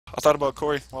I thought about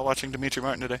Corey while watching Dimitri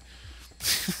Martin today.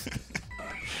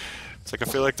 It's like I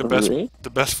feel like Really? the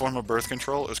best form of birth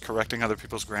control is correcting other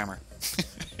people's grammar.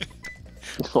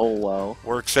 Oh wow.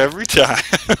 Works every time.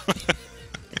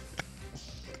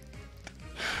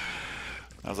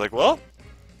 I was like, well,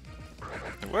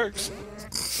 it works.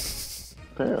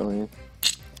 Apparently.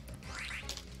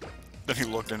 Then he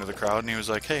looked into the crowd and he was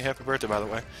like, hey, happy birthday, by the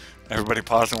way. Everybody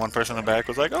paused and one person in the back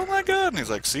was like, oh my god. And he's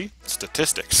like, see?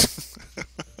 Statistics.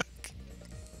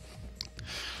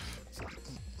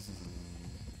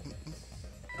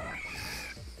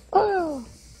 Oh.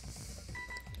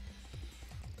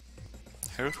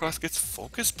 Heracross gets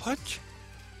focus punch?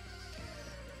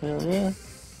 Hell yeah.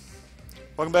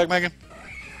 Welcome back, Megan.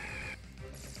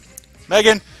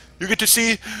 Megan, you get to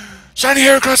see shiny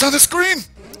Heracross on the screen!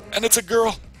 And it's a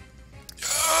girl.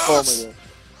 Oh Yes! my god.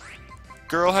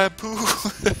 Girl had poo.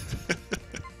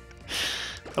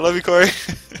 I love you, Corey.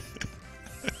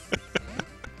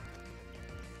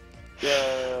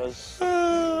 Yes.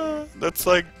 That's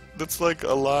like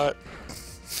a lot.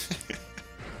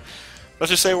 Let's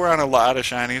just say we're on a lot of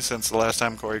shinies since the last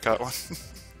time Corey caught one.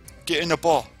 Get in the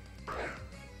ball.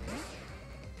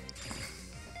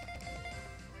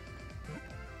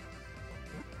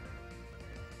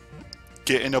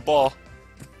 Get in the ball.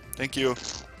 Thank you.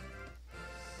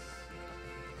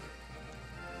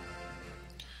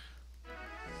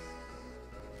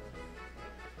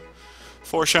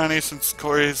 Four shinies since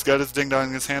Corey's got his ding dong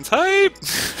in his hands. Hype!